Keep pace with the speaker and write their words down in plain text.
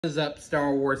What is up,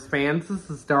 Star Wars fans? This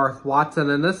is Darth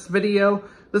Watson. In this video,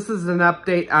 this is an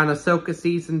update on Ashoka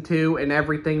Season 2 and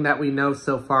everything that we know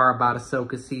so far about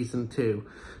Ashoka Season 2.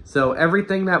 So,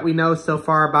 everything that we know so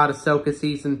far about Ashoka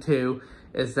Season 2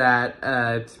 is that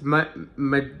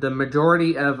the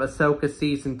majority of Ashoka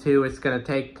Season 2 is going to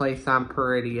take place on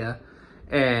Peridea.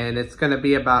 And it's going to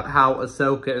be about how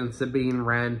Ashoka and Sabine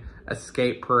Wren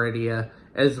escape Peridea,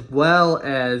 as well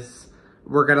as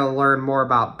we're going to learn more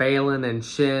about Baylan and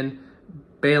Shin,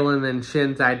 Baylan and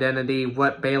Shin's identity,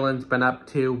 what Baylan's been up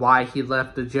to, why he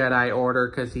left the Jedi Order,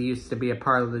 because he used to be a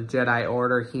part of the Jedi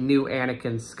Order. He knew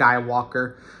Anakin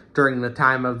Skywalker during the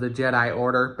time of the Jedi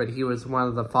Order, but he was one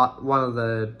of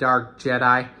the Dark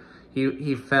Jedi.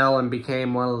 He fell and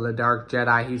became one of the Dark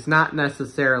Jedi. He's not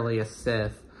necessarily a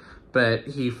Sith, but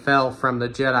he fell from the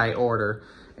Jedi Order.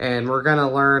 And we're going to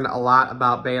learn a lot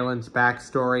about Baylan's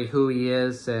backstory, who he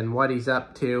is and what he's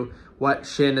up to, what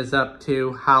Shin is up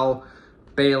to, how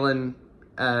Baylan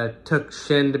took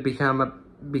Shin to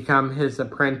become his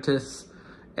apprentice.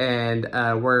 And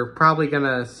we're probably going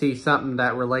to see something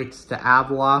that relates to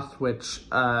Abeloth, which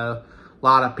a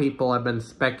lot of people have been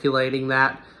speculating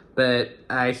that. But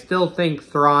I still think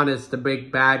Thrawn is the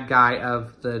big bad guy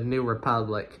of the New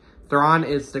Republic. Thrawn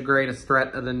is the greatest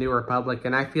threat of the New Republic,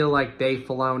 and I feel like Dave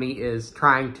Filoni is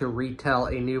trying to retell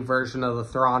a new version of the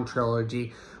Thrawn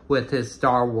trilogy with his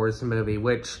Star Wars movie,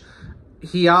 which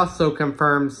he also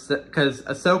confirms, because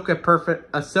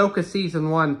Ashoka Season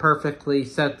 1 perfectly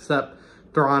sets up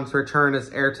Thrawn's return as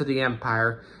heir to the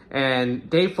Empire, and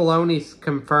Dave Filoni's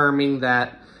confirming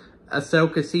that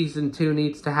Ashoka Season 2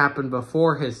 needs to happen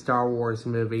before his Star Wars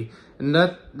movie, and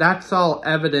that's all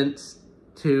evidence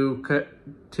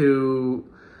to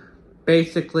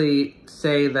basically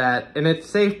say that, and it's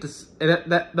safe to,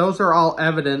 that those are all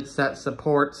evidence that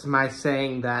supports my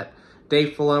saying that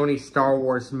Dave Filoni's Star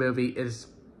Wars movie is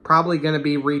probably going to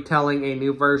be retelling a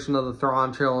new version of the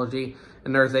Thrawn trilogy,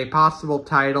 and there's a possible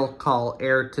title called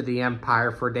Heir to the Empire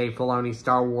for Dave Filoni's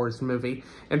Star Wars movie.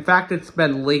 In fact, it's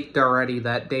been leaked already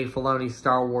that Dave Filoni's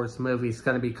Star Wars movie is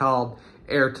going to be called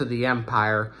Heir to the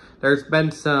Empire. There's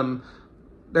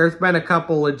been a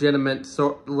couple legitimate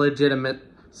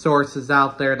sources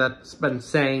out there that's been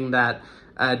saying that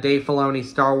Dave Filoni's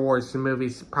Star Wars movie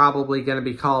is probably going to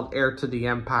be called Heir to the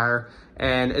Empire,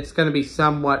 and it's going to be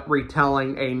somewhat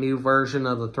retelling a new version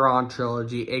of the Thrawn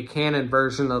trilogy, a canon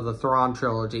version of the Thrawn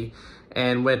trilogy.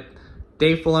 And with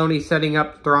Dave Filoni setting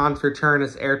up Thrawn's return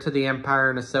as heir to the Empire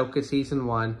in Ashoka Season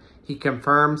 1, he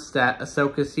confirms that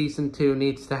Ashoka Season 2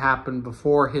 needs to happen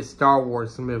before his Star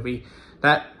Wars movie.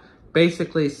 That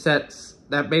basically sets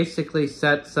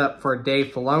up for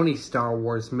Dave Filoni's Star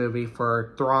Wars movie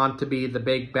for Thrawn to be the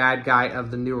big bad guy of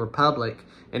the New Republic,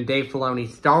 and Dave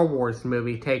Filoni's Star Wars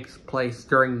movie takes place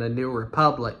during the New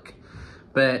Republic.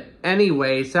 But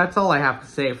anyways, that's all I have to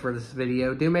say for this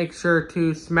video. Do make sure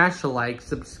to smash a like,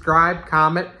 subscribe,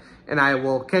 comment, and I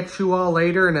will catch you all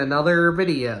later in another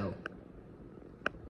video.